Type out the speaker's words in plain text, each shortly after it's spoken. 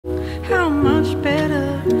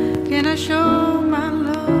I show my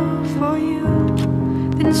love for you?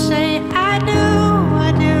 Then say I do,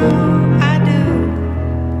 I do, I do.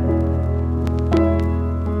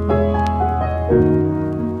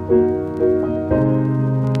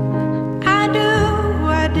 I do,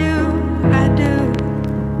 I do, I do.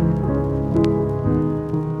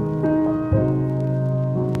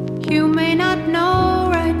 You may not know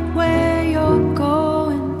right where you're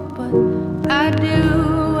going, but I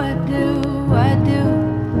do, I do, I do.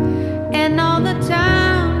 And all the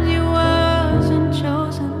times you wasn't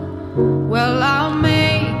chosen, well, I'll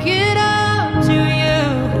make it up to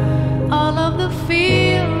you. All of the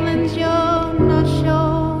feelings you're not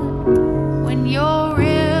showing when your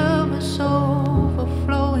river's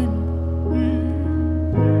overflowing.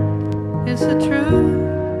 It's the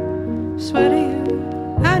truth, swear to you.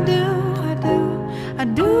 I do, I do, I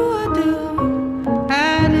do, I do,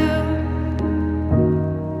 I do.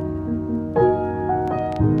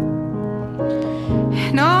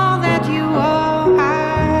 And all that you are,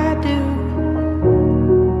 I do.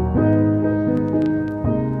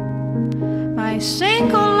 My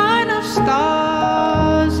single line of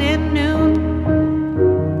stars in noon,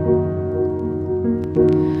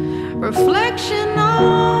 reflection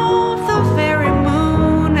of the very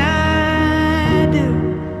moon. I do,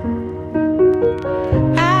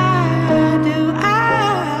 I do,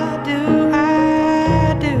 I do, I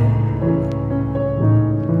do.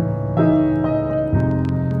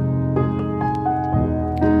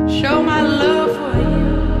 Show my love for you.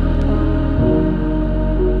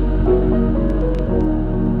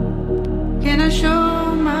 Can I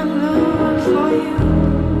show my love for you?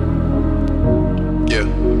 Yeah.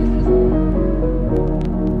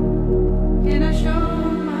 Can I show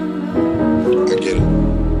my love for you? I get it.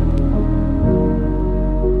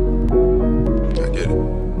 I get it.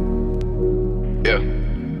 Yeah.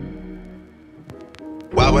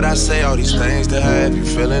 Why would I say all these things to have you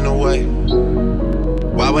feeling away?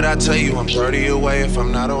 Why would I tell you I'm 30 away if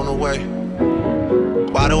I'm not on the way?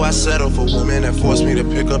 Why do I settle for women that force me to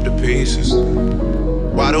pick up the pieces?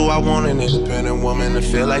 Why do I want an independent woman to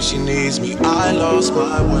feel like she needs me? I lost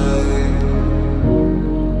my way.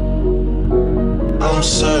 I'm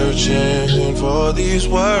searching for these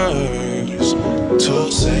words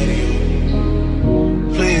to say to you.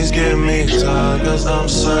 Please give me time, cause I'm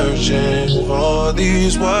searching for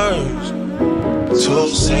these words to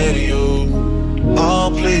say to you. Oh,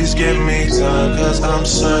 please give me time, cause I'm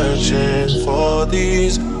searching for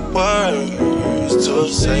these words to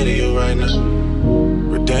say to you right now.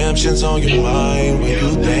 Redemption's on your mind when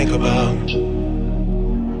you think about it.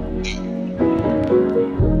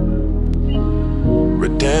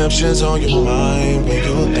 Redemption's on your mind when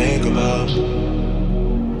you think about it.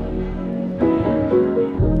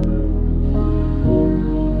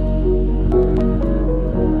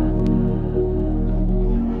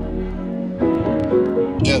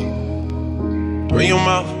 Bring your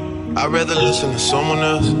mouth, I'd rather listen to someone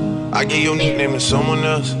else. I give your nickname to someone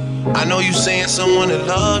else. I know you saying someone that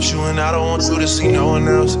loves you, and I don't want you to see no one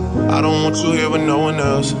else. I don't want you here with no one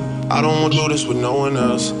else. I don't want to do this with no one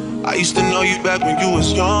else. I used to know you back when you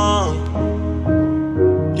was young.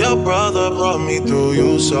 Your brother brought me through,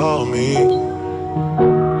 you saw me.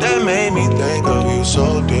 That made me think of you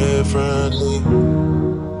so differently.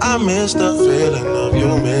 I miss the feeling of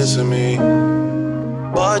you missing me.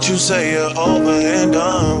 But you say you're over and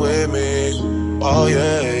done with me. Oh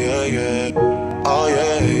yeah, yeah, yeah. Oh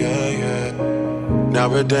yeah, yeah, yeah. Now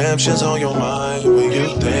redemption's on your mind when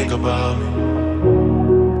you think about me.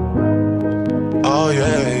 Oh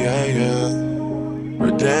yeah, yeah, yeah.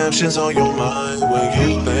 Redemption's on your mind when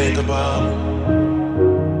you think about me.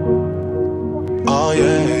 Oh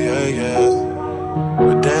yeah, yeah, yeah.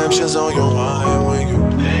 Redemption's on your mind when you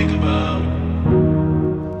think about me.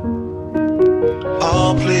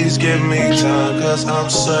 Oh, please give me time, cause I'm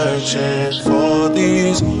searching for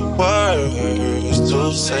these words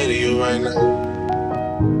to say to you right now.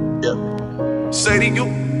 Yeah. Say to you.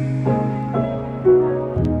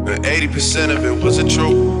 And 80% of it wasn't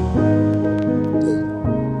true.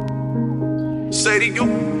 Say to you.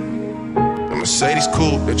 The Mercedes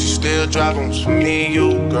coupe that you still driving was for me and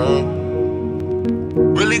you, girl.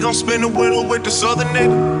 Really gonna spend the winter with this other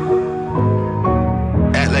nigga?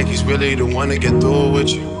 Act like he's really the one to get through with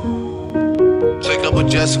you. Click up with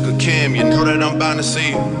Jessica Kim, you know that I'm bound to see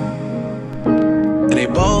you. And they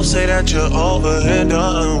both say that you're over and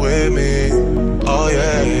done with me. Oh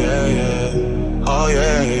yeah, yeah, yeah. Oh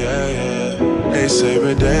yeah, yeah, yeah. They say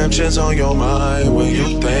redemption's on your mind when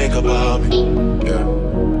you think about me. Yeah.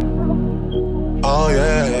 Oh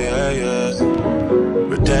yeah, yeah, yeah.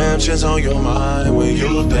 Redemption's on your mind when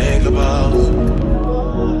you think about me.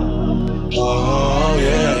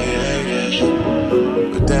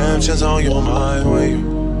 much is on your mind when you.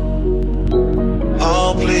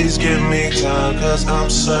 Oh, please give me time, cause I'm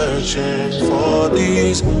searching for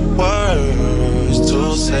these words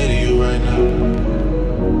to say to you right now.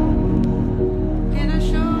 Can I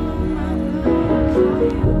show my love for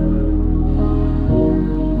you?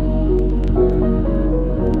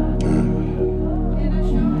 Can I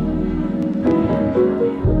show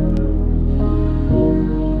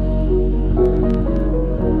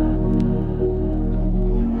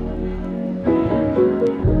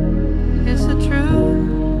it's the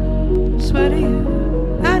truth, swear to you,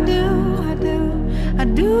 I do, I do, I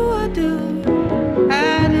do, I do,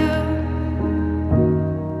 I do.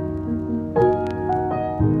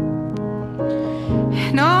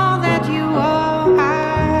 And all that you are,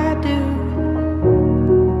 I do.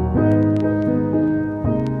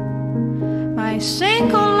 My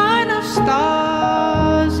single line of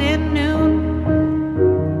stars in noon,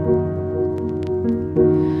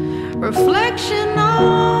 reflection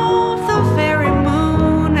of the very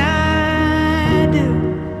moon. I do,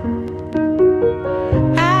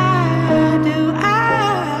 I do,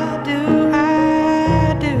 I do, I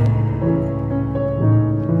do.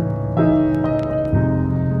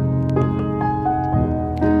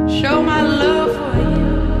 Show my love for you.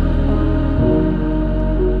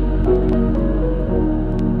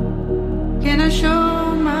 Can I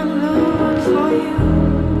show my love for you?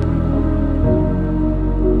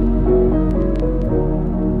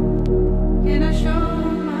 Can I show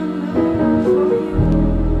my love for you?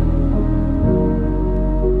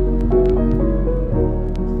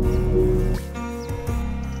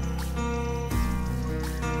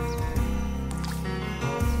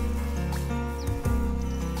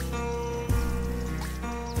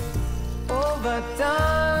 Over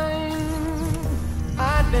time,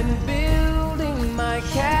 I've been building my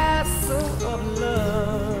castle of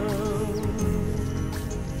love,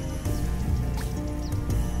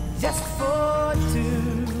 just for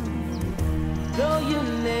two. Though you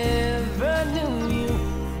never knew you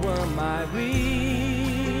were my reason,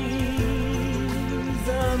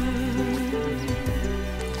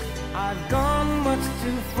 I've gone much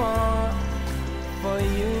too far for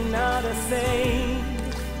you now to say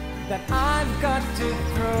that I've got to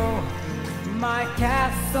throw my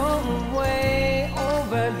castle away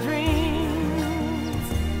over dreams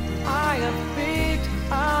I have picked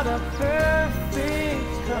out a perfect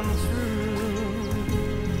come true.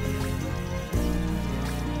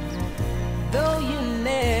 Though you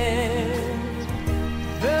never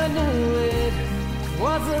knew it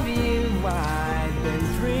was of you I've been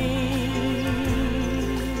dreaming.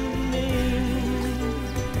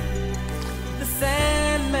 The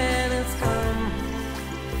Sandman has come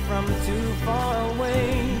from too far away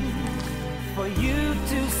for you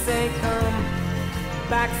to say come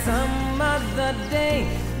back some other day.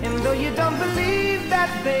 And though you don't believe that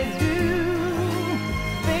they do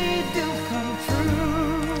come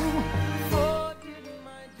true. For did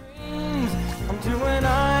my dreams come true when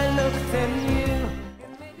I looked at you?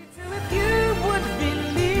 And maybe too if you would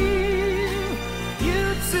believe, you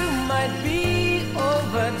too might be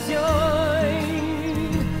overjoyed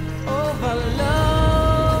over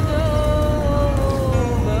love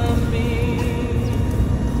over me.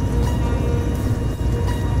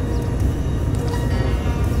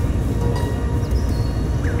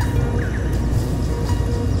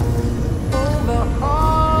 Over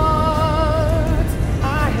hearts I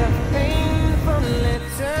have painfully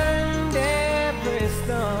turned every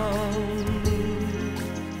stone,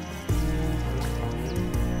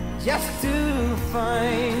 just to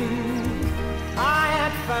find I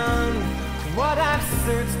had found what I've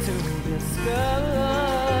searched to discover.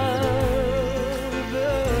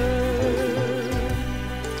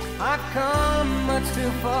 I've come much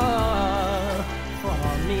too far for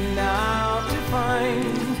me now to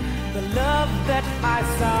find the love that I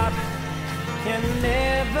sought can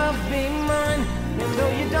never be mine. And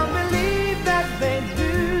though you don't believe that they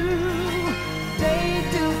do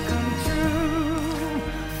come true.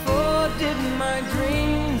 For did my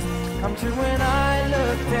dreams come true when I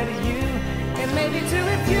looked at you? And maybe too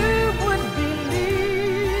if you would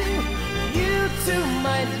believe, you too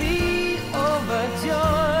might be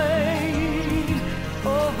overjoyed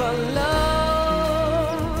over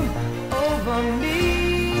love over me.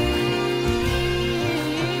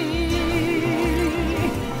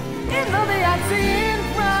 And though they are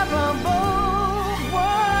improbable,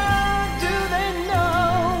 what do they know?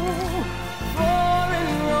 For in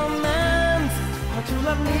romance, what true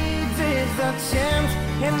love needs is a chance